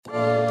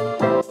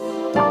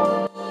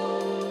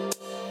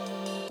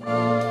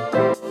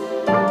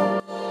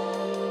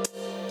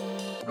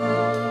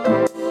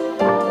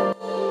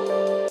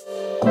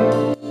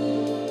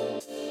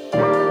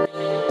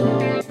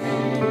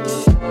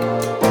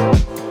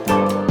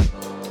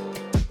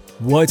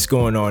What's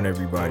going on,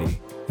 everybody?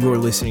 You are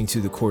listening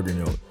to The Quarter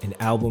Note, an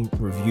album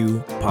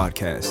review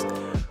podcast.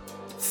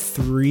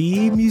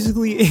 Three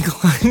musically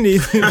inclined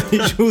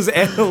individuals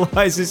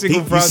analyze a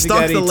single project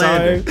at a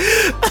time.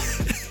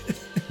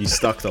 He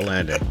stuck the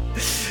landing.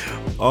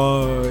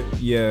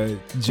 Yeah,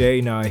 Jay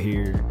not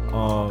here.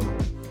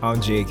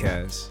 I'm Jay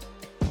Cass.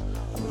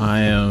 I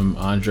am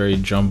Andre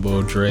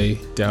Jumbo Dre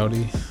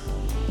Dowdy.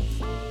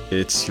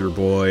 It's your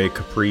boy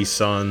Capri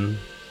Sun,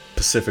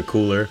 Pacific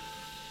Cooler.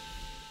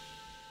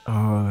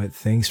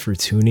 Thanks for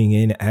tuning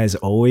in as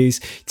always.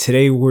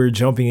 Today we're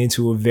jumping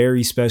into a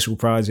very special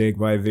project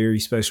by a very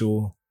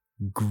special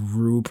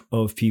group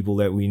of people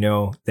that we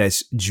know.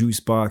 That's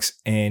JUICEBOX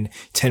and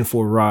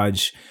 10-4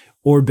 Raj,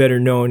 or better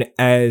known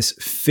as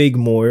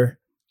Figmore.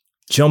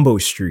 Jumbo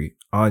Street.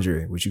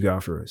 Andre, what you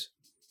got for us?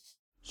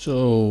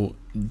 So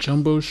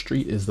Jumbo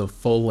Street is the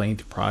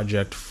full-length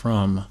project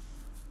from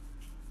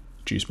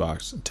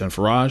JUICEBOX and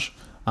 10-4 Raj,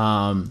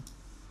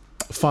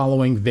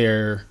 following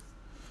their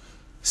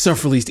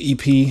self-released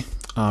EP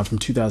from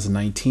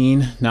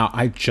 2019. Now,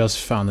 I just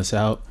found this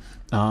out.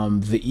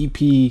 The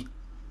EP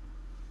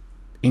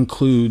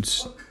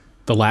includes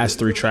the last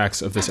three tracks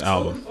of this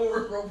album.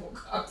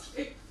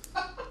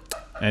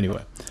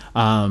 Anyway,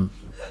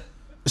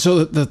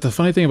 so the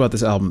funny thing about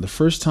this album, the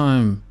first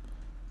time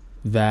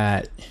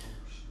that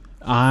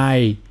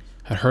I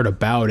had heard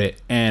about it,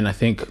 and I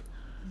think,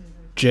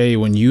 Jay,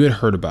 when you had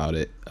heard about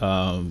it,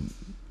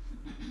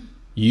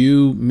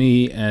 you,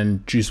 me,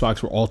 and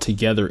JUICEBOX were all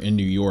together in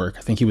New York.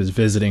 I think he was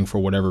visiting for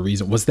whatever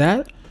reason. Was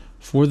that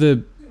for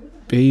the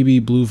Baby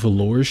Blue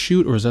Velour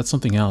shoot, or is that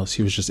something else?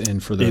 He was just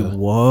in for the... It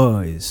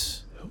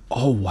was.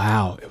 Oh,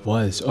 wow. It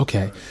was.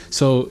 Okay.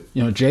 So,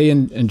 Jay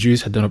and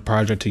Juice had done a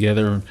project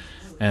together,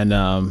 and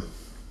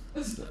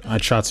I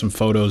shot some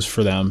photos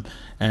for them.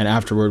 And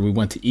afterward, we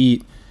went to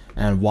eat.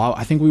 And while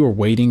I think we were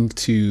waiting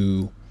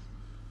to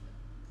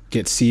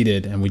get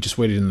seated, and we just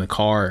waited in the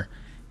car,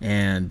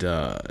 and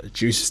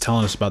Juice is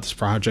telling us about this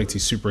project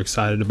he's super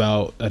excited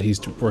about that he's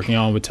working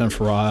on with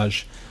 10-4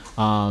 Raj.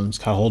 It's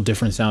got a whole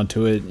different sound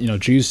to it.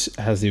 Juice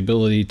has the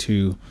ability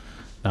to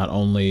not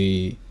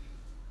only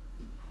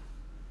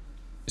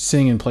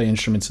sing and play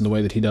instruments in the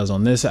way that he does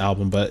on this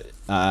album, but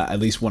at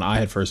least when I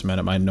had first met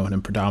him, I had known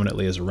him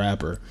predominantly as a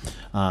rapper.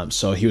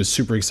 So he was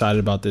super excited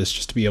about this,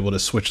 just to be able to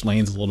switch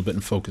lanes a little bit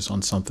and focus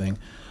on something.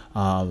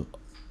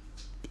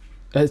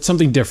 It's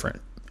something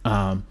different.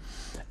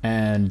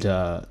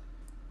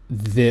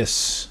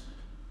 This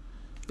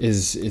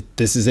is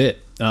it.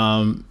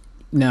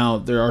 Now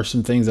there are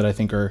some things that I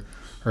think are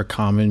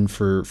common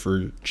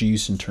for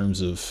Juice in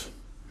terms of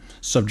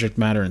subject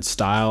matter and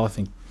style. I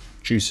think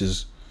Juice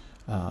is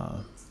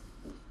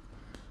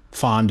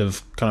fond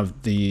of kind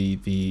of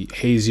the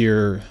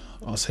hazier,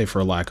 I'll say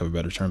for lack of a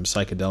better term,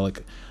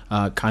 psychedelic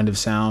kind of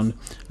sound,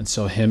 and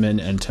so him and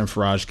 10-4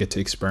 Raj get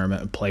to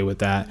experiment and play with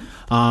that,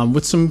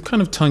 with some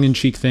kind of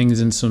tongue-in-cheek things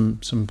and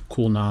some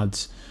cool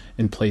nods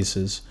in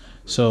places.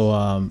 So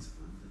I'm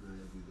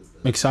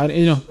excited.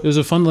 It was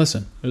a fun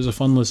listen.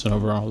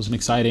 Overall. It was an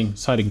exciting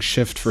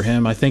shift for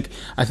him. I think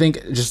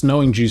just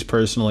knowing Juice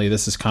personally,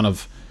 this is kind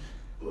of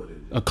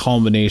a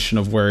culmination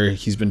of where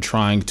he's been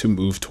trying to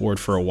move toward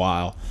for a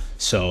while.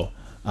 So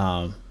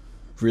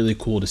really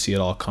cool to see it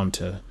all come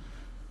to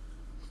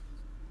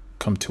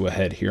a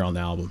head here on the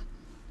album.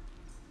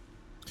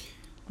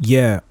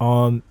 Yeah,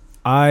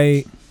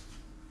 I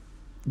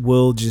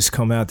will just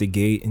come out the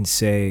gate and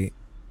say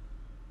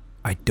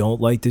I don't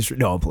like this.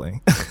 No, I'm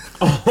playing.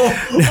 Oh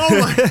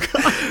my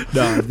god!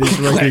 No, this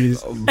record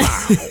is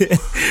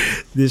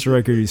this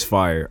record is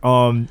fire.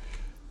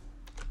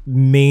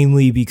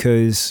 Mainly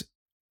because,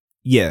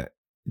 yeah,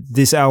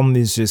 this album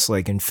is just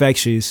like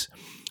infectious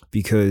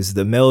because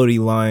the melody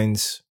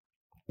lines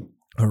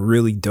are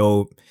really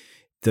dope.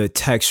 The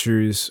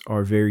textures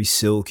are very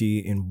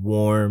silky and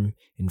warm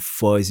and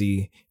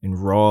fuzzy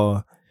and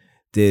raw.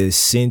 The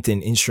synth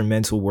and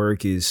instrumental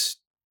work is,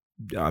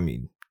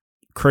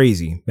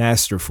 crazy,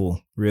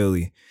 masterful,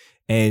 really.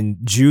 And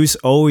Juice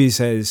always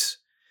has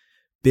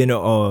been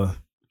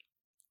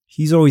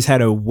he's always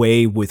had a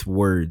way with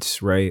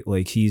words, right?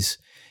 Like he's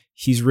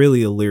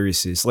really a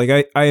lyricist.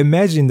 Like I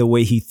imagine the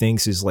way he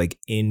thinks is like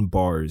in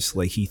bars,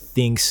 like he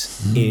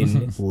thinks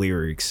in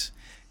lyrics.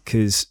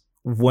 Cause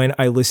when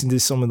I listen to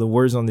some of the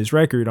words on this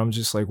record, I'm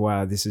just like,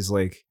 wow, this is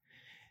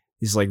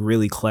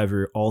really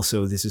clever.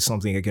 Also, this is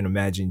something I can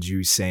imagine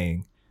Juice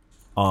saying.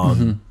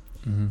 And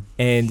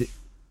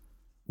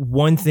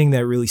one thing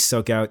that really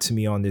stuck out to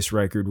me on this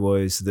record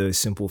was the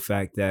simple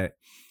fact that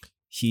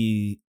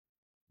he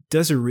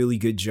does a really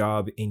good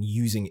job in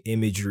using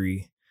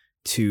imagery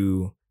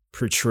to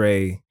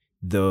portray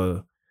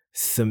the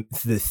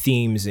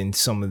themes in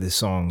some of the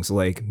songs,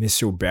 like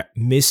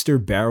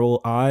Mr.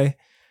 Barrel Eye.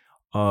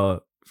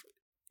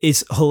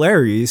 It's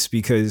hilarious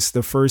because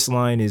the first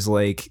line is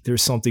like,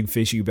 there's something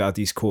fishy about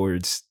these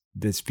chords.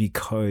 That's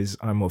because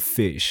I'm a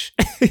fish,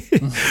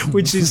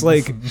 which is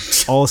like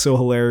also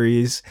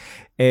hilarious.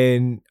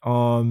 And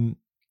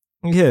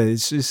Yeah,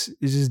 it's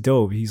just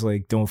dope. He's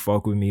like, "Don't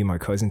fuck with me. My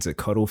cousin's a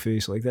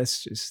cuttlefish." Like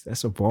that's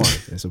a bar.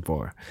 That's a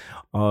bar.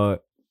 Uh,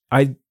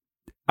 I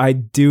I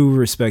do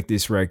respect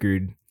this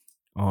record,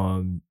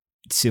 um,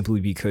 simply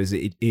because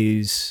it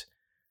is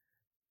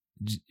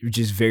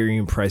just very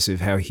impressive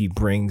how he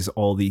brings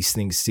all these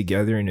things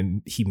together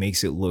and he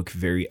makes it look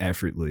very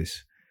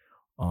effortless.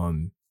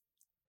 Um,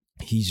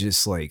 he's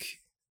just like,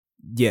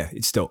 yeah,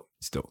 it's dope.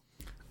 It's dope.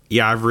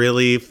 Yeah, I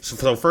really.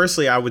 So,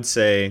 firstly, I would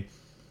say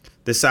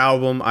this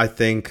album, I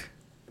think,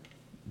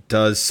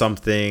 does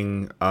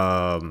something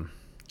on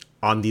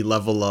the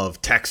level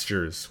of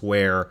textures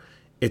where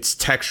it's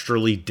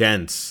texturally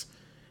dense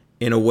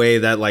in a way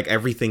that like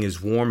everything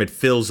is warm. It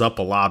fills up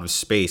a lot of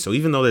space. So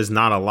even though there's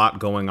not a lot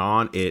going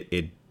on,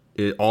 it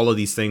all of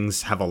these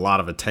things have a lot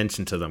of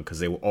attention to them because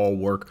they all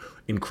work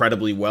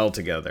incredibly well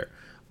together.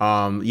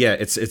 Yeah,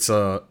 it's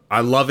a I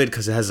love it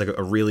because it has like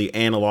a really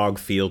analog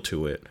feel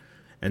to it,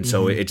 and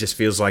so it just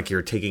feels like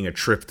you're taking a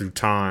trip through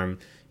time.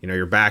 You know,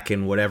 you're back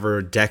in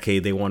whatever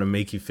decade they want to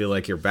make you feel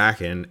like you're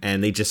back in,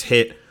 and they just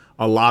hit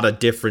a lot of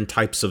different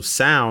types of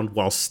sound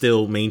while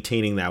still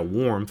maintaining that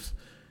warmth.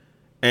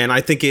 And I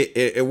think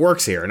it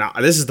works here. Now,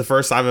 this is the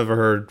first I've ever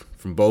heard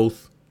from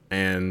both,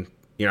 and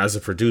you know, as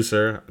a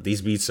producer,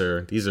 these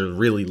are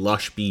really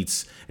lush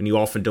beats, and you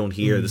often don't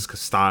hear this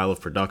style of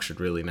production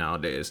really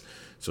nowadays.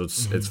 So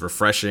it's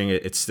refreshing.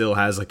 It still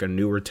has like a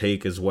newer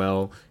take as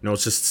well. You know,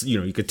 it's just, you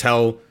know, you could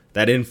tell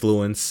that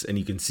influence, and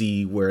you can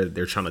see where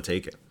they're trying to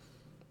take it.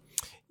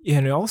 Yeah,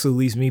 and it also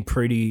leaves me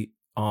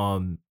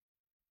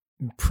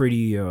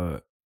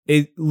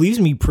it leaves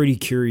me pretty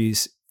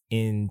curious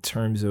in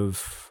terms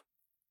of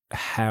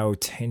how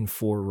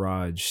 10-4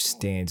 Raj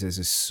stands as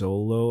a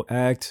solo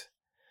act.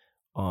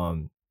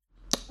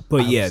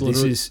 But yeah,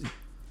 this is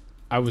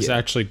I was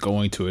actually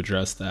going to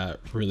address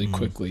that really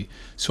quickly.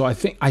 So I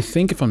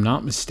think if I'm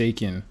not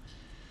mistaken,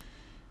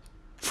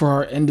 for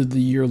our end of the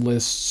year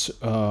lists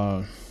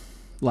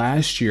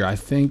last year, I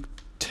think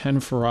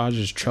 10-4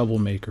 Raj's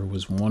Troublemaker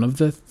was one of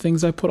the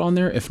things I put on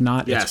there. If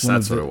not, Yes, it's one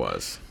that's of what it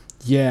was.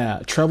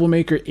 Yeah,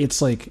 Troublemaker,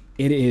 it's like,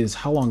 it is,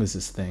 how long is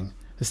this thing?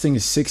 This thing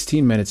is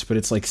 16 minutes, but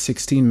it's like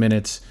 16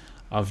 minutes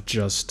of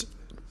just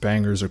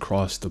bangers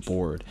across the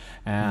board.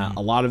 A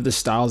lot of the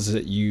styles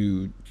that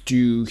you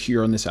do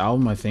hear on this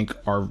album, I think,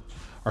 are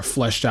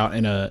fleshed out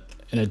in a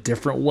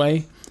different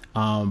way,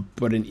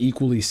 but an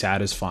equally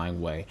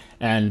satisfying way.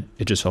 And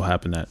it just so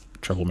happened that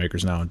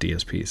Troublemaker's now on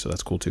DSP, so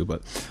that's cool too.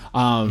 But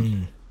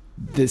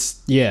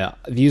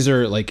these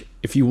are like,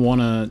 if you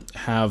want to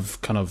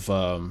have kind of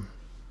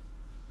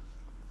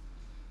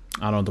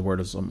I don't know the word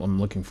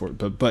I'm looking for,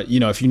 but you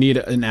know, if you need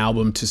an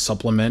album to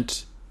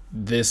supplement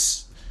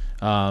this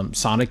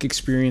sonic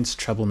experience,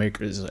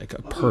 Troublemaker is like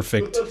a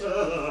perfect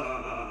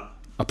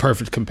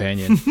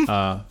companion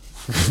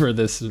for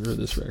this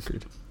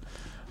record.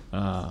 It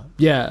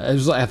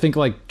was, I think,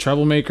 like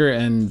Troublemaker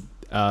and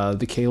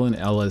the Kalen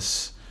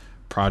Ellis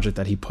project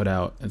that he put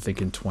out, I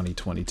think in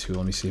 2022.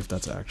 Let me see if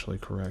that's actually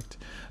correct.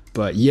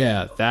 But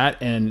yeah, that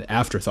and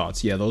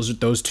Afterthoughts, yeah,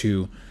 those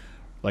two,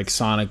 like,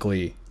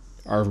 sonically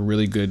are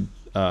really good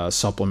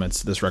supplements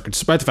to this record,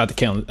 despite the fact that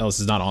Kalen Ellis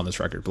is not on this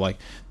record. But like,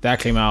 that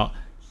came out,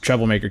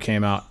 Troublemaker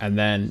came out, and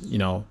then, you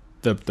know,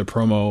 the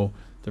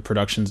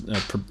production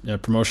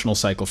promotional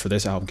cycle for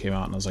this album came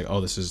out, and I was like,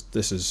 oh,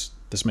 this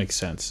makes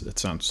sense. It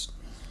sounds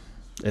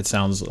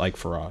like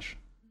Faraj.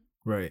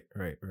 Right.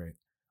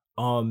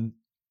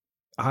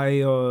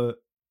 I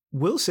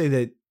will say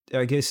that,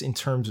 I guess, in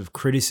terms of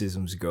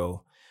criticisms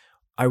go,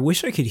 I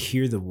wish I could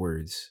hear the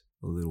words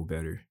a little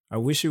better. I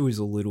wish it was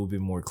a little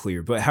bit more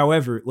clear. But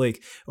however,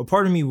 like, a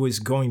part of me was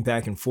going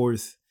back and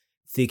forth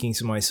thinking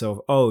to myself,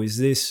 oh, is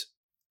this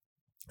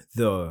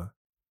just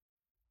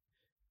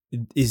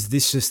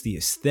the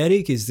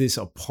aesthetic? Is this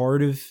a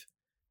part of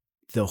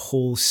the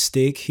whole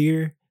stick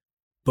here?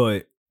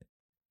 But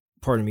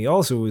part of me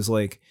also was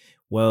like,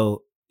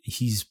 well,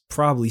 he's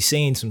probably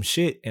saying some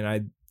shit, and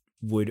I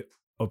would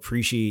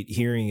appreciate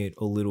hearing it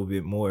a little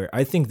bit more.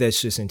 I think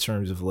that's just in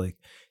terms of like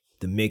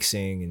the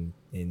mixing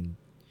and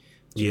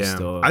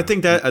just, I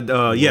think that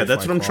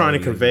that's what I'm trying to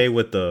convey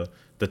with the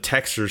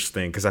textures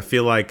thing, because I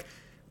feel like,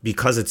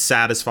 because it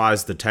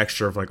satisfies the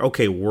texture of like,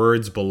 okay,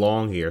 words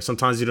belong here.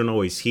 Sometimes you don't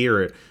always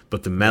hear it,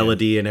 but the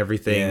melody and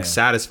everything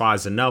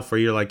satisfies enough where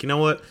you're like, you know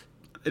what?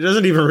 It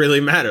doesn't even really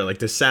matter. Like,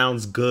 this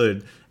sounds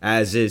good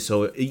as is.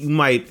 So you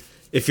might,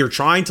 if you're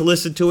trying to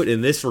listen to it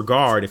in this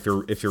regard, if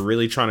you're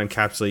really trying to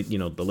encapsulate, you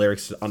know, the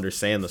lyrics to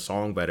understand the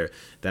song better,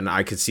 then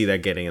I could see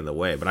that getting in the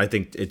way. But I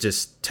think it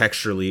just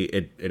texturally,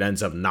 it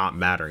ends up not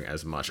mattering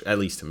as much, at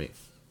least to me.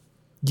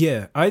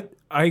 Yeah, I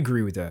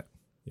agree with that.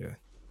 Yeah.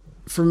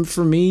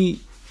 For me,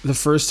 the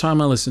first time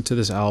I listened to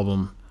this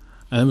album,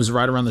 and it was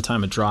right around the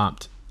time it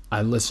dropped,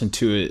 I listened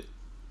to it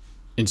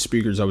in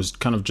speakers. I was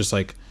kind of just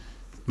like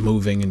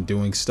moving and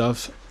doing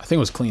stuff. I think it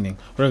was cleaning.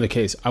 Whatever the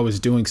case, I was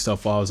doing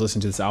stuff while I was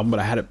listening to this album, but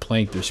I had it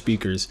playing through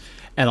speakers.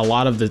 And a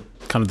lot of the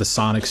kind of the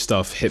sonic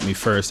stuff hit me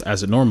first,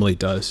 as it normally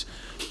does.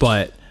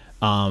 But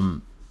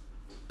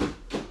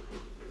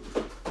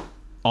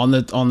on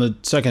the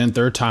second and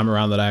third time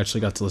around that I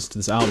actually got to listen to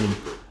this album,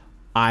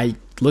 I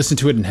listened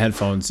to it in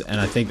headphones, and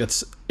I think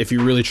that's if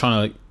you're really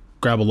trying to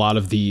grab a lot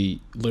of the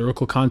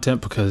lyrical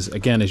content, because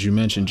again, as you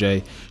mentioned,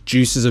 Jay,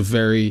 Juice is a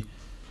very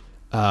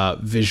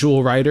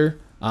visual writer.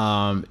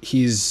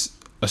 He's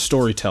a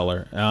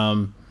storyteller.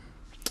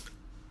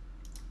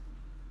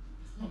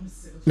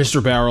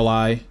 Mr. Barrel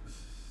Eye,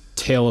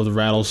 Tale of the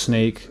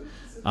Rattlesnake,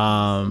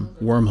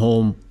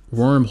 Wormhole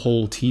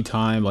Tea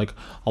Time, like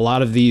a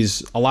lot of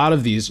these,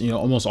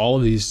 almost all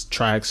of these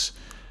tracks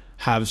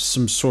have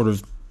some sort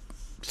of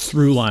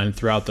through line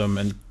throughout them,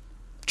 and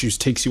Juice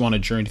takes you on a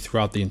journey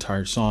throughout the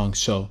entire song.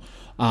 So,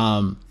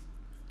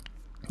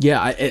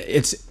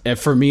 it's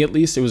for me at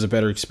least, it was a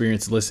better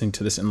experience listening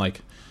to this in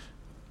like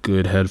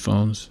good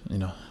headphones.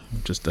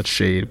 Just that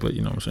shade, but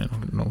you know what I'm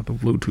saying? The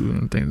Bluetooth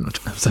and things.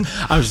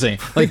 I'm just saying,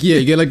 like, yeah,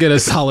 you gotta get a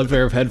solid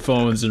pair of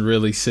headphones and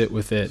really sit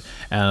with it.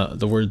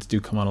 The words do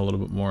come out a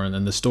little bit more, and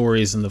then the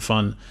stories and the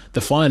fun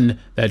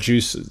that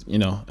Juice,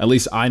 at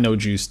least I know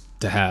Juice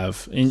to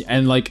have.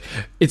 And like,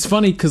 it's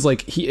funny because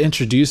like he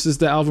introduces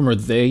the album, or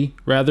they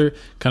rather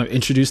kind of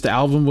introduce the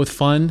album with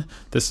fun.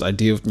 This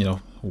idea of,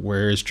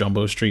 where is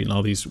Jumbo Street and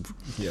all these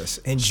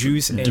and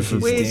Juice and his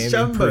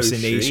damn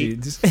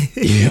impersonations.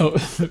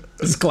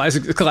 It's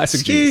classic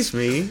Excuse Juice.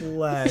 Me.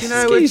 Classic. You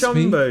know where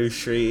Jumbo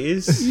Street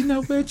is? You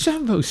know where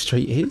Jumbo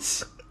Street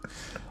is.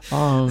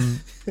 But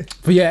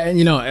yeah,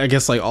 and I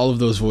guess like all of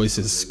those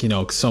voices,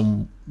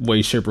 some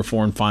way, shape, or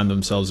form find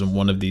themselves in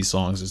one of these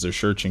songs as they're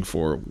searching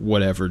for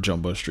whatever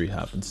Jumbo Street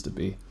happens to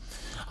be.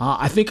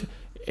 I think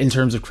in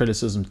terms of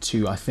criticism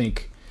too, I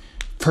think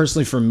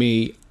personally for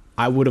me,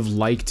 I would have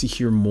liked to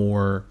hear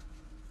more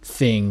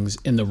things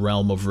in the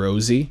realm of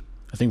Rosie.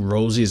 I think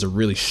Rosie is a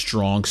really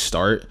strong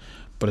start,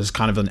 but is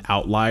kind of an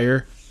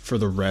outlier for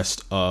the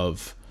rest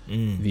of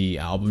the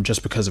album,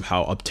 just because of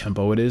how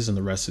up-tempo it is, and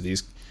the rest of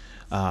these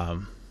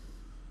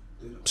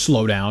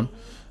slow down.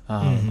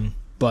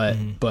 But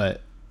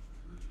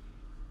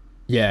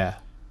yeah,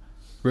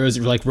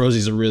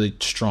 Rosie's a really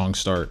strong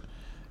start,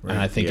 right.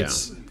 And I think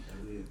it's.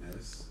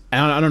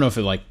 I don't know if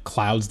it like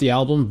clouds the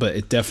album, but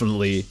it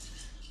definitely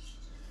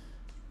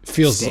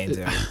feels. Stands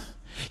out.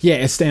 Yeah,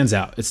 it stands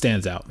out.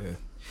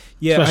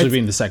 Yeah, especially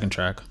being the second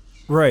track.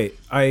 Right.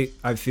 I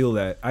feel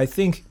that. I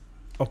think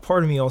a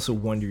part of me also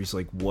wonders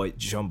like what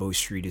Jumbo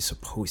Street is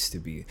supposed to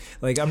be.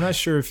 Like I'm not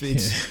sure if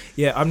it's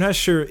I'm not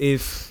sure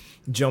if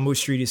Jumbo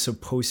Street is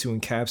supposed to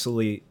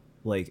encapsulate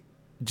like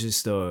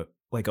just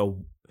like a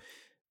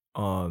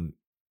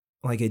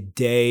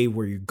day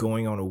where you're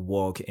going on a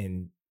walk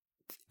and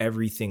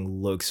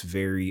everything looks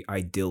very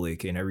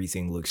idyllic and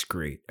everything looks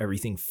great.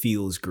 Everything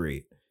feels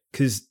great.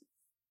 'Cause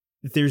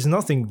there's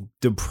nothing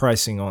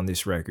depressing on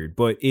this record,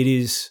 but it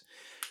is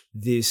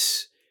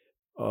this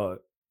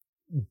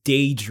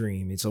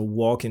daydream. It's a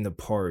walk in the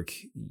park.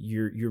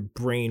 Your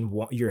brain,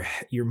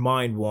 your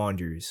mind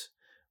wanders.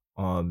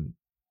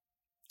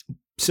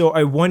 So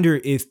I wonder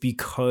if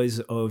because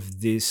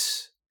of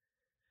this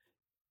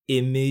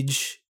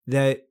image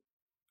that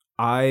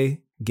I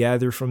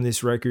gather from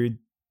this record,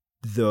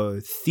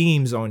 the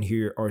themes on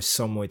here are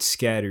somewhat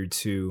scattered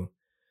to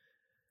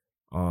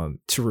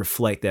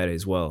reflect that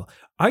as well.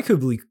 I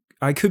could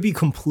be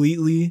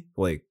completely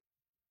like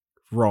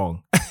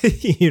wrong.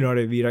 You know what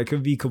I mean? I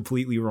could be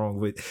completely wrong,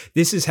 but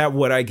this is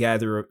what I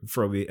gather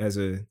from it as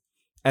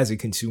a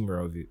consumer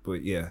of it.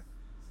 But yeah.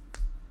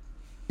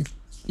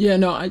 Yeah,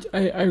 no, I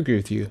agree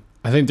with you.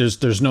 I think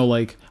there's no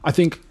like, I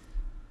think,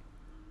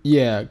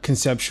 yeah,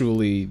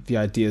 conceptually the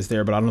idea is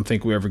there, but I don't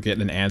think we ever get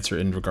an answer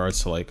in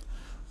regards to like,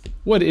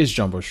 what is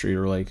Jumbo Street,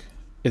 or like,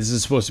 is it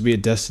supposed to be a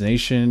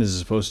destination? Is it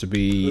supposed to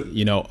be,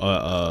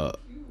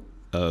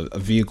 a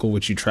vehicle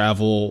which you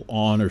travel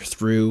on or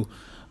through?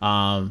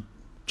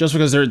 Just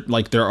because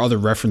there are other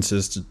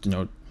references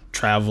to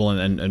travel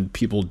and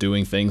people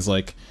doing things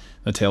like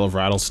the Tale of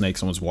Rattlesnake.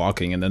 Someone's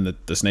walking and then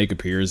the snake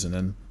appears, and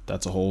then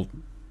that's a whole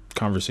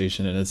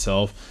conversation in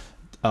itself.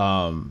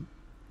 Wormhole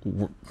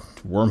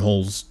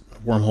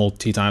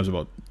Tea Times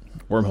about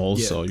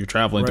wormholes, so you're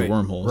traveling through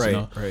wormholes.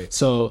 Right.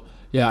 So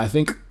yeah, I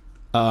think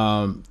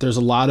there's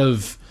a lot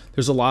of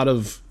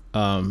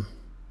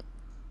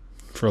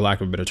for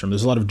lack of a better term,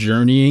 there's a lot of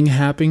journeying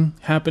happening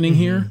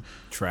here.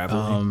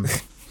 Traveling.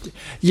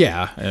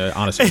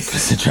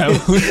 Honestly,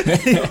 traveling.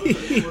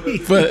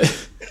 but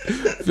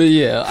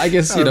yeah, I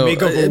guess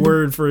make up a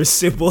word for a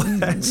simple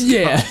ass.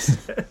 Yeah.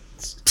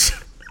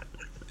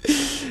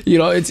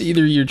 It's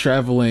either you're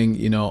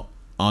traveling,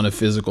 on a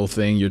physical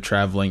thing, you're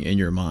traveling in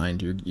your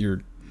mind,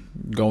 you're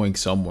going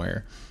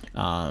somewhere.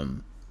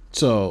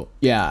 So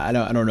yeah, I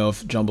don't know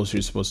if Jumbo Street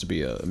is supposed to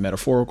be a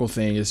metaphorical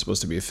thing, it's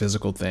supposed to be a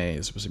physical thing,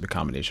 it's supposed to be a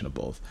combination of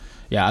both.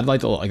 Yeah, I'd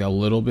like a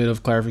little bit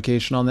of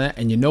clarification on that.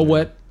 And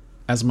what?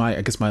 As my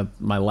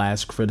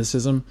last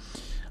criticism,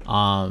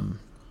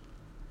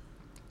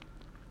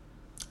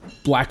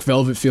 Black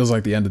Velvet feels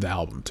like the end of the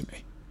album to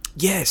me.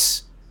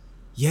 Yes.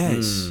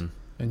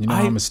 And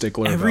I'm a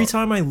stickler. Every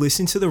time I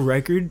listen to the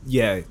record,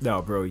 yes.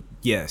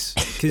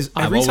 Because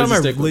every time I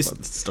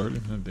listen,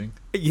 starting, I think.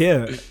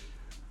 Yeah,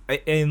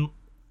 and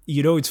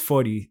it's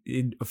funny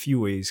in a few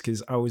ways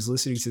because I was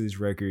listening to this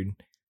record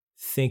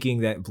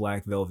thinking that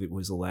Black Velvet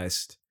was the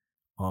last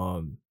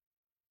was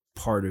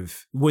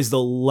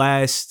the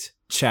last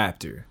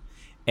chapter,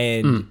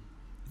 and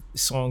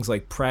songs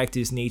like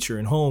Practice, Nature,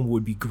 and Home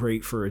would be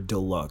great for a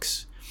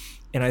deluxe.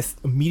 And I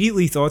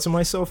immediately thought to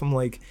myself, I'm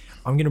like,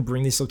 I'm gonna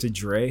bring this up to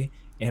Dre,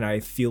 and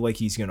I feel like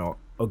he's gonna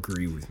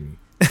agree with me.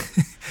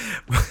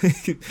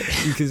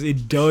 Because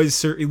it does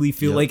certainly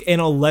feel like,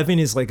 and 11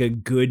 is like a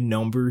good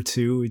number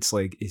too. It's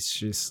like, it's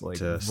just like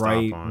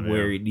right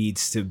where it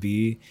needs to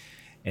be.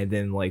 And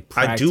then like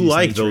Practice, I do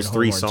like those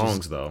 3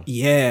 songs though.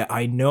 Yeah,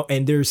 I know,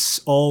 and they're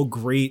all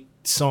great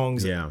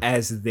songs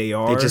as they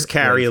are. They just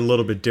carry a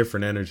little bit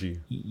different energy.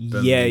 Yeah.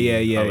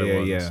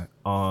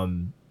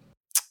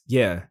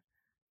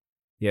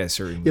 Yeah,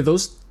 certainly. Yeah,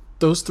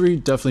 those 3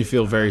 definitely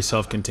feel very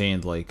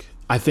self-contained. Like,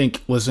 I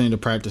think listening to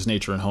Practice,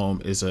 Nature, and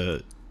Home is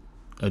a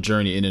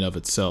journey in and of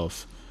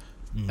itself,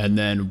 and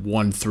then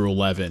 1 through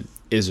 11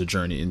 is a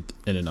journey in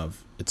and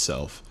of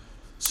itself.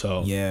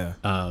 So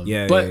but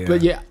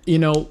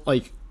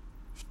like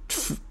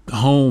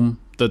Home,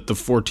 the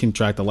 14th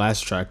track, the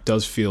last track,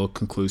 does feel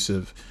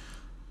conclusive,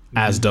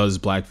 as does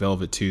Black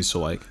Velvet too.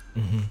 So like,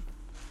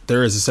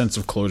 there is a sense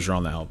of closure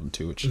on the album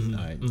too, which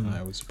I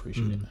always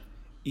appreciate.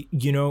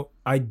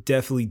 I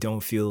definitely don't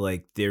feel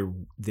like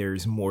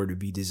there's more to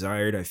be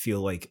desired. I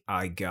feel like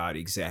I got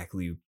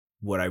exactly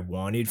what I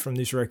wanted from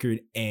this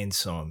record and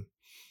some.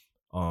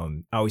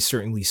 I was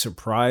certainly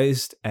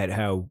surprised at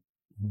how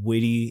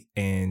witty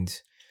and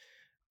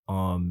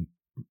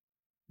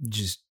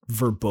just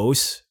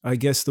verbose, I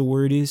guess the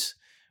word is,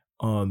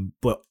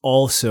 but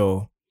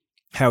also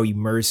how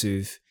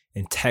immersive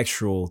and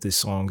textural the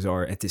songs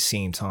are at the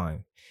same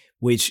time,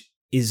 which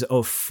is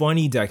a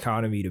funny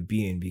dichotomy to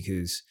be in,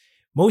 because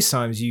most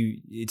times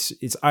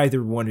it's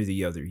either one or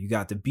the other. You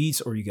got the beats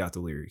or you got the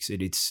lyrics.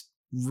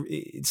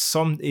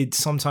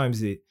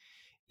 Sometimes it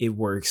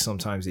works,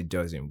 sometimes it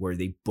doesn't, where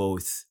they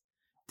both,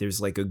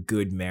 there's like a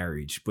good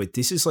marriage. But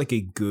this is like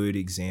a good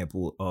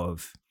example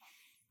of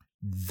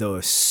the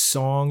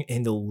song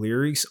and the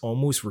lyrics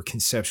almost were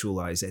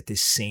conceptualized at the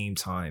same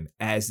time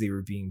as they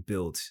were being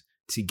built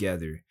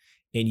together,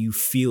 and you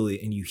feel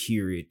it and you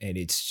hear it, and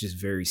it's just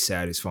very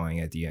satisfying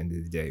at the end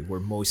of the day, where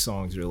most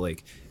songs are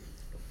like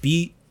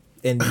beat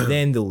and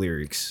then the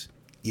lyrics,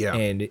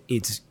 and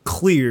it's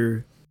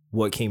clear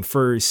what came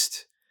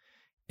first,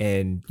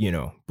 and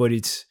but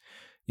it's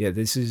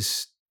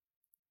this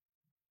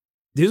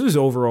was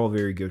overall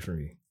very good for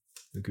me,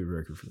 a good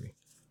record for me.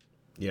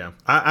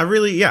 I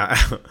really I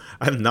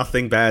have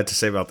nothing bad to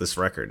say about this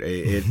record.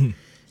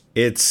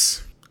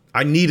 It's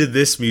I needed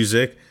this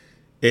music.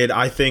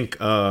 I think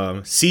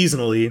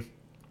seasonally,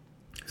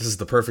 this is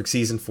the perfect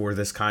season for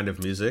this kind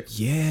of music.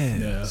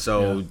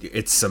 So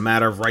it's a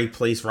matter of right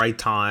place, right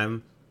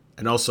time,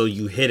 and also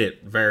you hit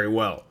it very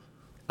well.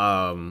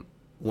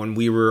 When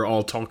we were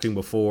all talking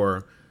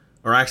before,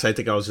 or actually I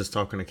think I was just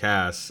talking to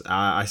Cass,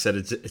 I said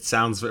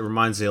it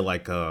reminds me of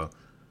like a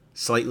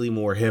slightly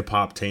more hip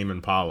hop Tame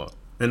Impala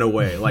in a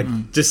way.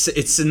 Like just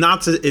it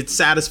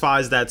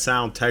satisfies that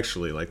sound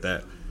textually, like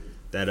that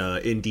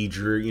indie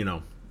drew,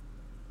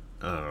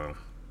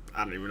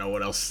 I don't even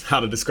know how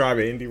to describe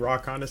it. Indie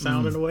rock kind of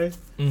sound in a way.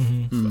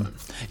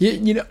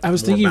 I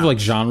was thinking of like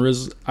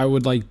genres I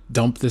would like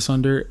dump this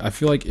under. I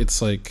feel like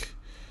it's like,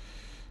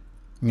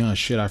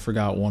 shit, I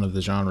forgot one of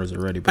the genres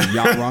already, but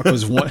yacht rock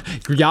was one.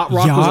 Yacht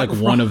rock was like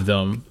one of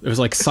them. It was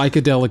like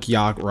psychedelic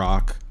yacht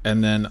rock,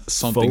 and then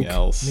something folk,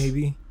 else.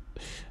 Maybe.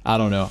 I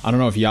don't know. I don't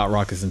know if yacht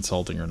rock is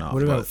insulting or not.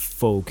 What about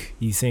folk?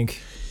 You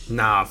think?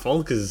 Nah,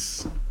 folk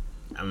is.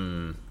 I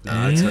don't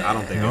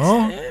think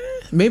it's.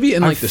 Maybe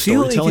in like the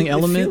storytelling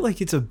element. I feel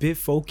like it's a bit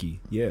folky.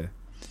 Yeah.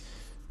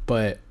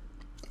 But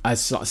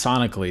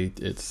sonically,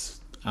 it's.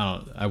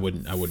 I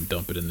wouldn't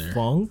dump it in there.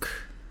 Funk.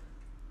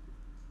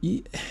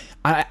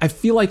 I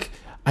feel like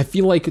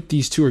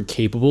these two are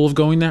capable of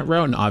going that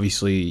route, and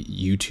obviously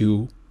you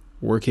two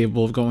were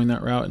capable of going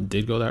that route and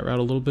did go that route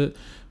a little bit,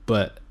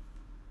 but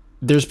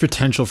there's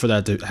potential for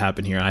that to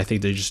happen here, and I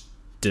think they just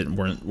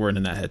weren't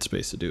in that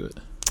headspace to do it.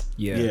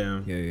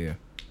 Yeah.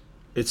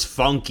 It's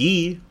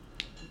funky.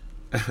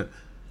 Funk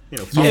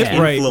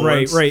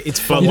influence. Right. It's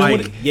funk.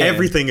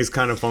 Everything is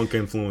kind of funk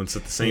influence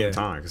at the same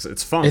time, because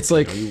it's funk. It's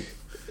like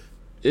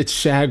it's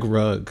shag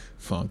rug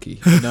funky,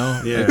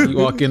 Like you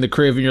walk in the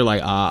crib and you're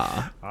like,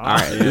 all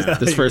right,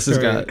 this person's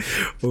got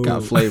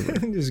flavor.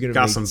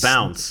 Got some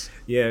bounce.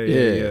 Yeah.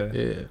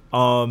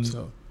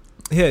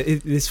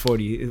 It's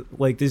funny.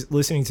 Like this,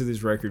 listening to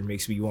this record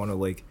makes me want to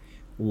like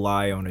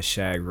lie on a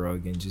shag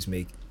rug and just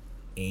make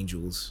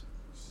angels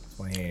with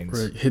my hands.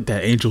 Right, hit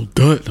that angel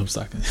dut. I'm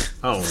sucking.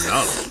 Oh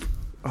no.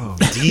 Oh,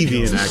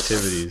 deviant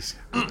activities.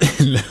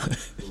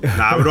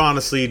 I would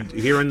honestly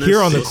here on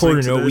the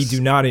quarter note, we do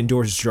not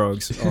endorse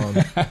drugs.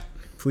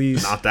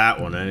 Please, not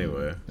that one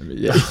anyway.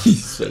 Yeah,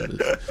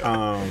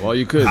 well,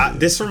 you could.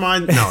 This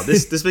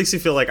makes me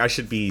feel like I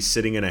should be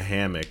sitting in a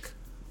hammock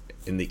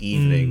in the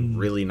evening,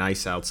 really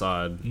nice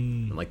outside,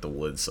 in like the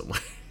woods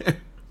somewhere.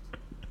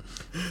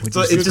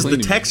 So it's just the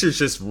textures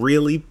just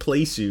really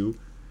place you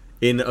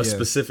in a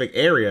specific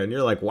area, and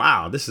you're like,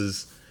 wow, this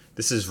is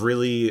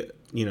really,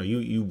 you know,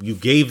 you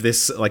gave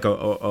this like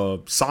a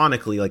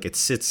sonically, like it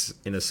sits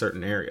in a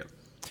certain area.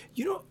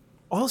 You know,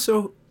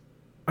 also,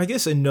 I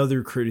guess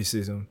another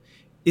criticism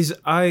is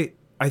I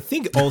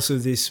think also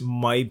this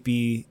might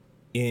be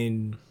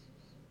in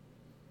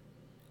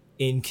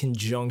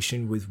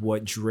conjunction with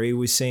what Dre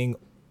was saying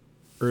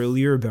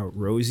earlier about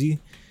Rosie,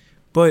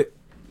 but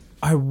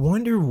I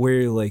wonder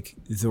where like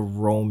the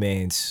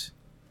romance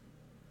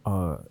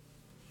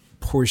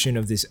portion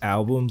of this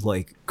album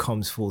like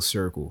comes full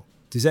circle.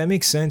 Does that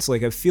make sense?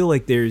 Like I feel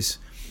like there's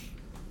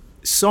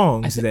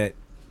songs that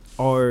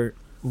are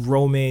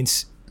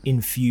romance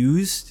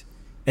infused,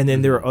 and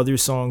then there are other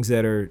songs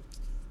that are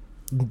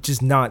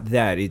just not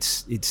that.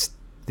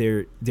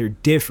 They're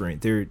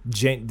different.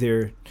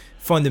 They're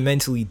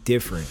fundamentally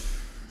different.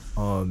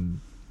 I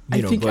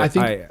think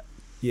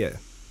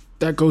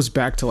that goes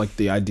back to like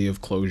the idea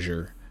of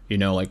closure, you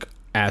know, like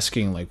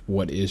asking like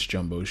what is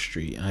Jumbo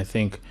Street. And I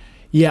think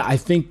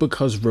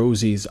because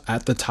Rosie's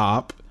at the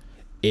top,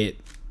 it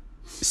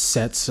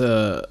sets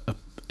an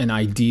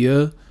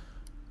idea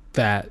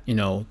that, you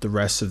know, the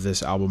rest of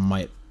this album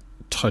might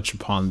touch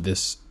upon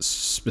this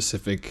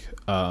specific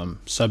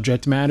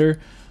subject matter,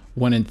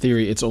 when in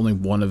theory it's only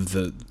one of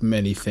the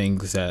many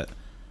things that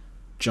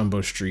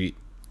Jumbo Street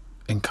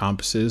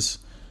encompasses.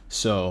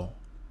 So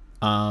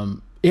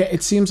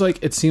it seems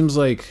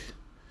like,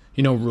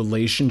 you know,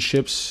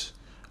 relationships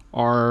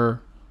are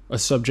a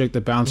subject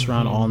that bounce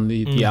around on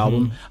the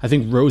album. I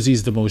think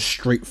Rosie's the most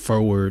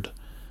straightforward,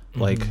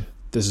 like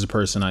this is a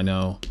person I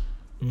know,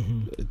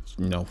 you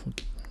know,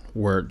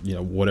 where, you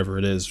know, whatever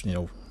it is, you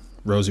know,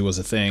 Rosie was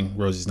a thing,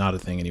 Rosie's not a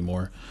thing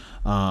anymore.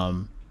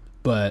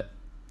 But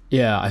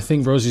yeah, I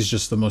think Rosie's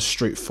just the most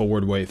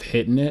straightforward way of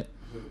hitting it.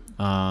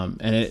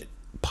 And it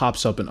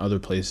pops up in other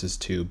places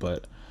too,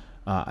 but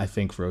I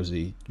think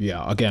Rosie,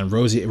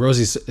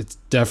 it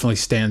definitely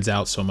stands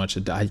out so much.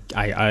 I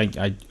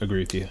agree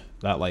with you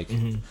that like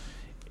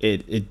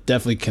it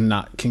definitely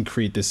can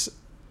create this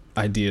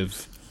idea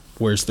of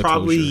where's the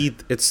closure.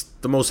 It's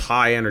the most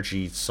high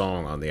energy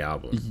song on the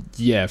album.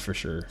 Yeah, for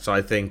sure. So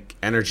I think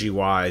energy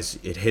wise,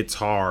 it hits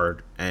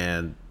hard,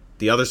 and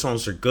the other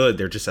songs are good.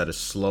 They're just at a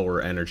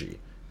slower energy.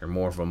 They're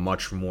more of a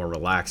much more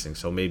relaxing.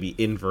 So maybe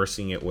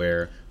inversing it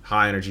where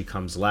high energy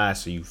comes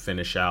last, so you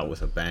finish out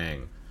with a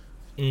bang.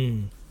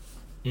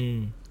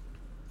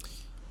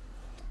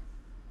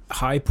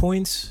 High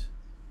points?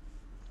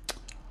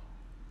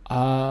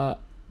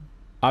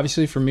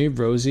 Obviously for me,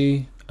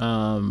 Rosie,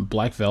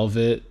 Black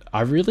Velvet.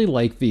 I really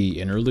like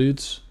the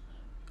interludes.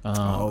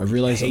 I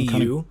realize Hey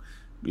You.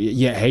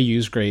 Hey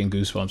You's great, and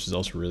Goosebumps is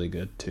also really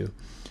good too.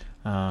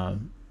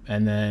 And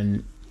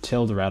then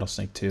Tail the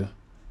Rattlesnake too.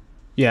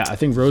 Yeah, I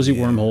think Rosie,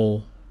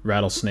 Wormhole,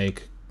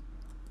 Rattlesnake,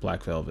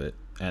 Black Velvet,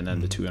 and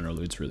then the two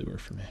interludes really work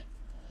for me.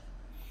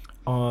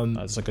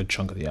 It's like a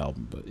chunk of the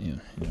album, but you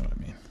know what I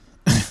mean.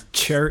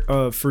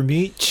 For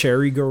me,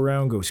 Cherry Go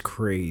Round goes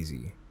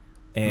crazy,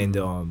 and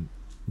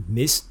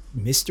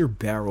Mr.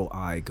 Barrel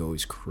Eye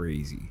goes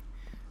crazy.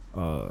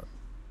 I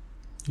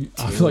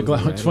feel like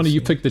it's funny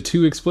you picked the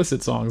two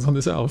explicit songs on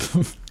this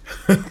album.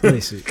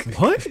 Listen,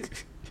 what?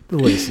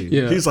 Listen,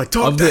 yeah. He's like,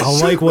 talk that I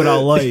like what I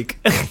like.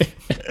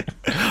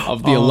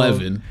 Of the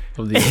 11,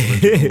 of the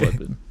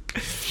original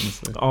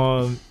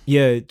 11.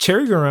 Yeah,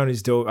 Cherry Go Round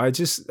is dope. I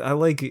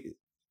like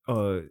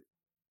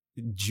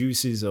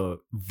Juice's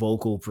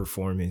vocal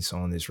performance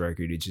on this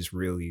record. It just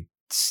really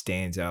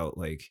stands out.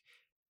 Like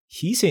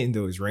he's hitting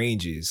those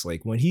ranges.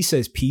 Like when he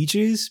says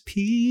peaches,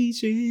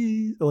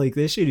 like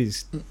that shit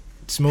is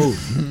smooth.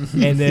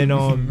 And then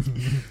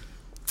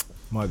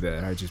my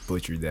bad, I just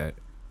butchered that.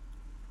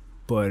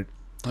 But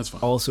that's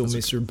fine. Also,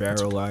 Mr.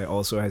 Barrel Eye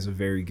also has a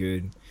very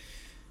good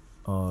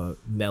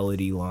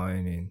melody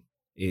line, and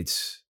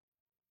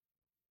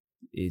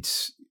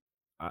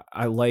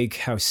I like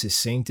how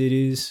succinct it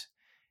is,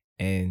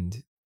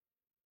 and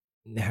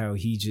how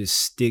he just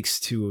sticks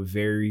to a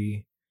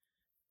very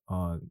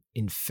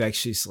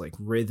infectious like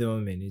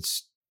rhythm, and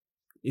it's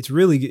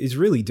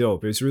really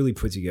dope. It's really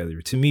put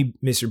together. To me,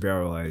 Mr.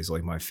 Barrel Eye is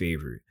like my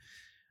favorite.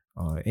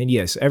 And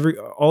yes,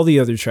 all the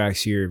other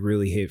tracks here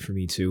really hit for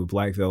me too.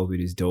 Black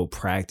Velvet is dope.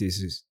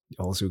 Practice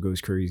also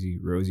goes crazy.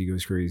 Rosie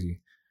goes crazy.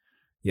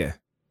 Yeah.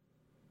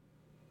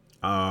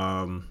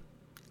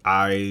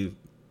 I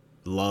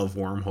love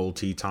Wormhole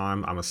Tea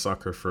Time. I'm a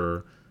sucker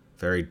for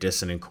very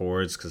dissonant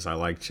chords because I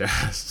like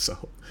jazz.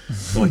 So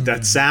like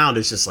that sound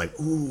is just like,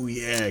 ooh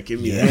yeah,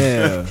 give me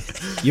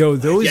that. Yo,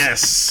 those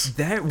yes,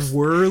 that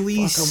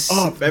whirly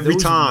up every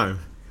time.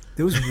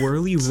 Those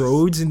whirly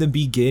roads in the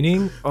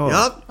beginning. Oh,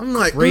 yep. I'm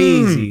like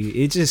crazy.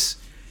 It just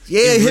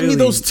hit me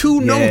those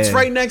two notes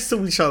right next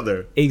to each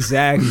other.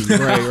 Exactly.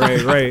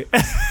 Right.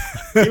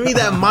 Give me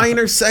that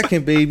minor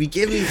second, baby.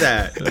 Give me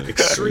that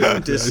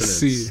extreme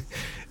dissonance.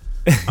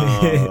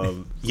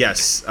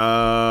 Yes.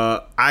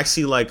 I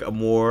actually like a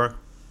more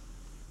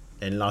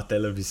en la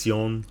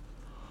televisión.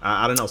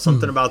 I don't know,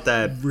 something about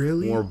that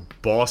really? More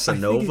bossa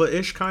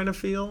nova-ish kind of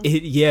feel.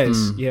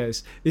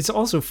 Yes. It's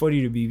also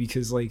funny to me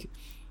because like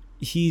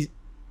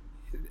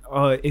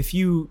if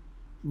you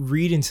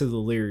read into the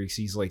lyrics,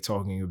 he's like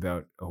talking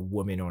about a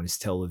woman on his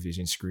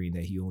television screen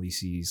that he only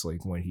sees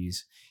like when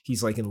he's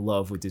like in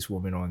love with this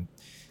woman on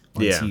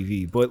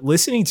TV. But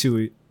listening to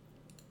it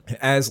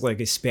as like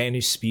a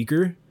Spanish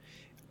speaker,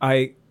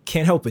 I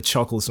can't help but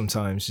chuckle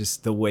sometimes,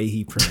 just the way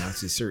he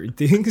pronounces certain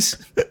things.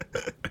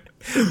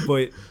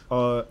 But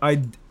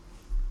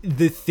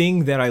the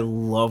thing that I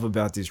love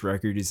about this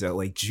record is that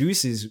like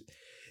Juice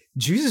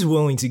is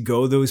willing to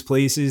go those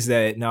places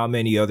that not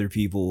many other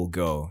people will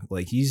go.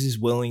 Like he's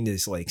just willing to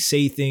like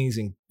say things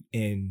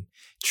and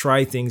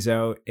try things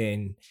out,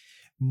 and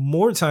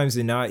more times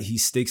than not he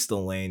sticks the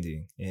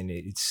landing, and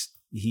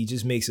he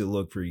just makes it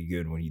look pretty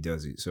good when he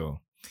does it.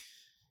 So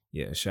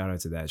yeah, shout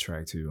out to that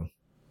track too.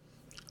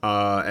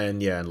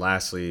 And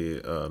lastly,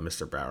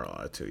 Mr.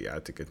 Barrel too. Yeah, I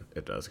think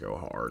it does go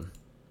hard.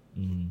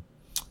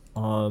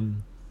 Mm-hmm.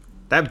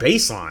 That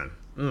bass line,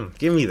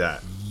 give me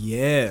that.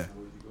 Yeah,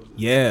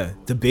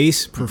 the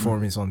bass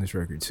performance on this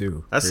record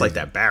too. That's crazy. like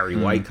that Barry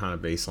White kind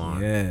of bass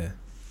line. Yeah.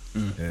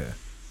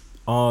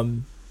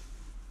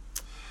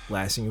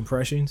 Lasting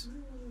impressions,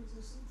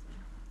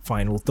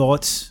 final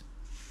thoughts,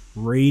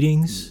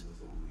 ratings.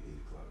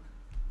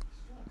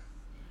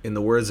 In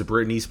the words of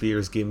Britney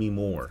Spears, give me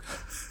more.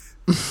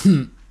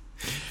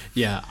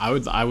 Yeah,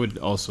 I would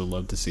also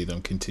love to see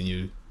them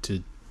continue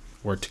to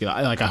work together.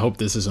 I hope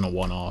this isn't a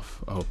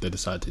one-off. I hope they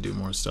decide to do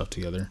more stuff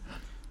together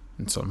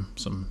in some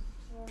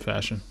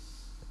fashion.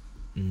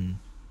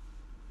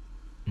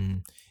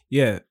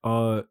 Yeah,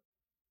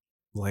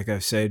 like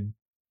I've said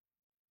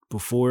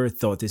before,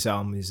 thought this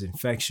album is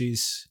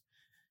infectious,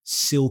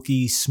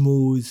 silky,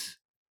 smooth.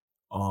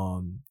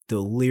 The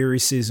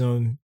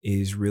lyricism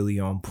is really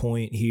on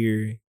point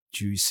here.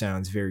 Juice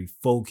sounds very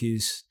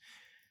focused.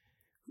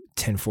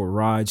 10-4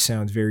 Raj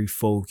sounds very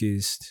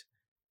focused,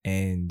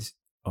 and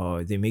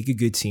they make a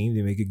good team.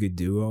 They make a good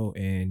duo,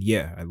 and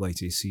yeah, I'd like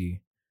to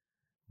see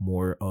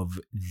more of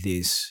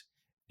this,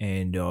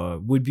 and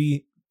would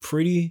be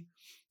pretty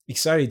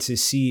excited to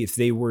see if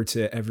they were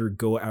to ever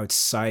go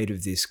outside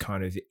of this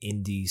kind of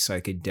indie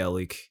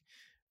psychedelic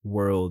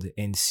world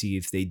and see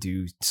if they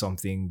do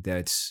something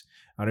that's,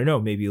 I don't know,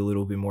 maybe a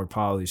little bit more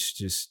polished,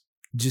 just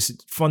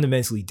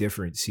fundamentally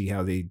different. See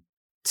how they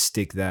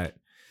stick that.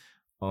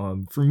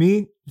 For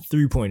me,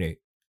 3.8.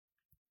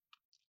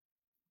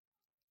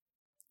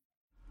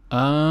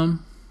 I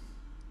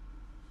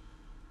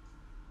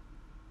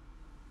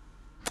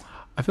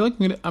feel like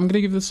I'm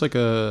gonna give this like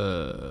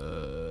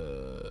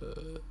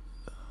a.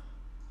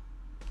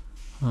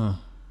 I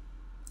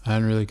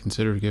hadn't really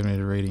considered giving it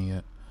a rating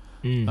yet.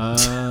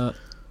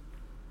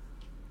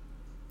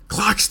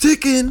 Clock's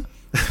ticking.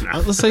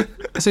 Let's say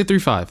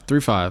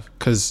 3.5,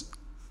 because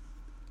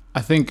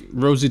I think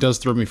Rosie does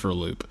throw me for a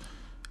loop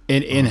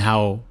in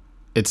how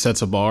it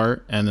sets a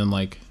bar and then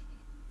like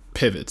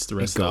pivots the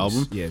rest of the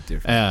album. Yeah,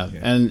 different. Yeah,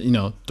 and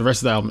the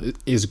rest of the album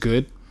is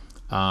good.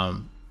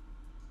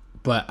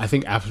 But I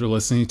think after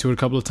listening to it a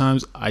couple of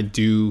times, I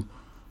do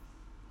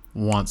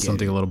want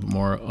something a little bit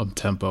more up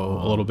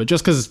tempo, a little bit,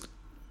 just because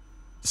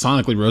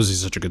sonically Rosie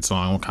is such a good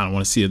song. I kind of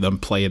want to see them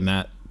play in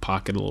that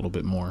pocket a little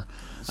bit more.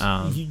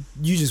 You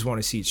just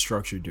want to see it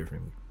structured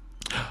differently.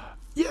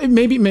 Yeah,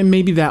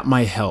 maybe that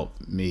might help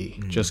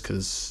me, just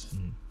because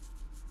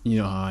you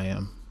know how I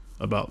am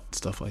about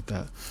stuff like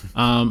that.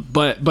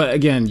 But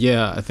again,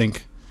 yeah, I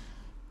think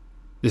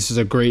this is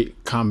a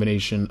great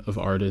combination of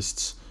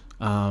artists.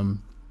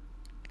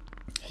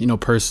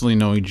 Personally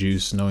knowing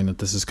Juice, knowing that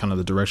this is kind of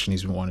the direction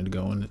he's been wanting to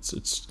go in,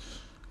 it's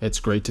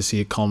great to see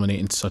it culminate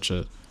in such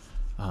a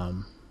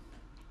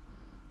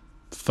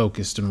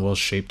focused and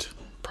well-shaped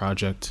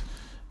project.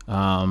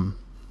 So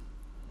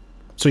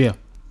yeah,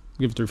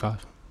 give it 3.5.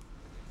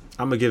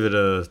 I'm gonna give it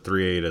a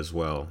 3.8 as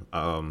well.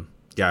 I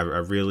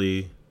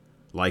really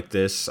like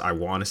this. I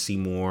want to see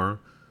more.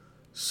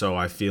 So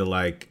I feel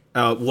like,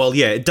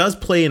 it does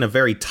play in a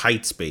very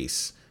tight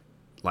space.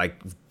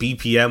 Like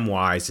BPM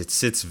wise, it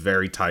sits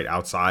very tight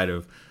outside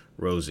of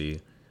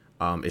Rosie.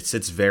 It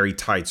sits very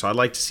tight. So I'd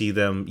like to see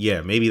them. Yeah,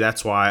 maybe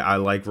that's why I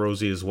like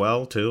Rosie as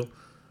well too,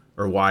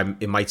 or why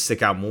it might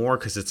stick out more,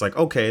 because it's like,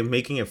 okay,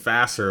 making it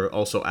faster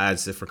also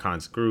adds different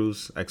kinds of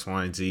grooves, X,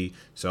 Y, and Z.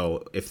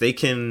 So if they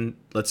can,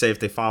 let's say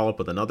if they follow up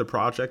with another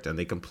project and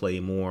they can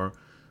play more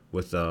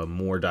with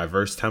more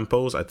diverse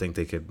tempos, I think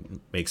they could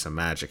make some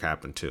magic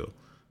happen too.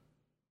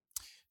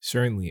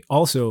 Certainly.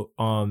 Also,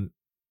 I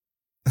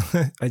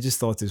just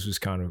thought this was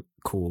kind of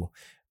cool.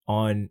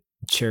 On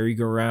Cherry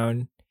Go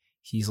Round,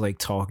 he's like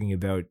talking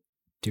about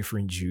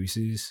different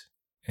juices,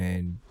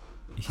 and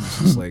he's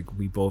just like,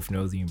 we both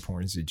know the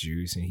importance of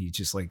juice, and he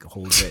just like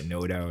holds that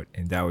note out,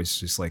 and that was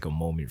just like a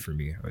moment for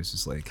me. I was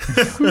just like,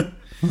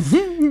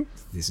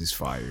 this is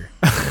fire.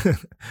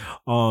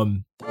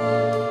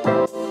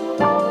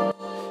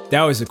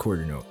 That was a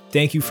quarter note.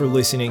 Thank you for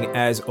listening.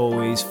 As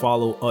always,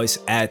 follow us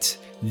at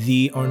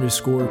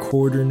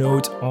 _quarter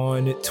note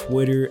on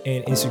Twitter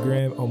and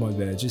Instagram. Oh my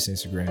bad, just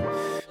Instagram.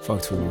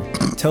 Fuck Twitter.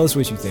 Tell us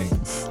what you think.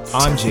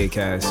 I'm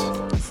JCass.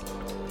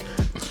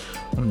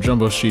 I'm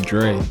Jumbo Sheet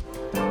Dre.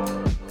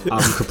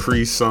 I'm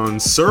Capri Sun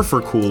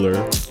Surfer Cooler.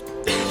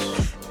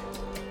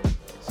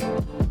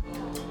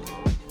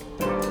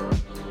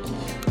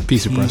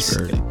 Peace and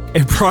prosperity.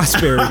 And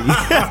prosperity.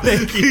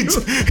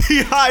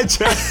 He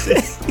hijacked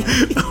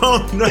it.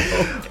 Oh no.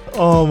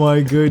 Oh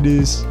my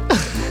goodness.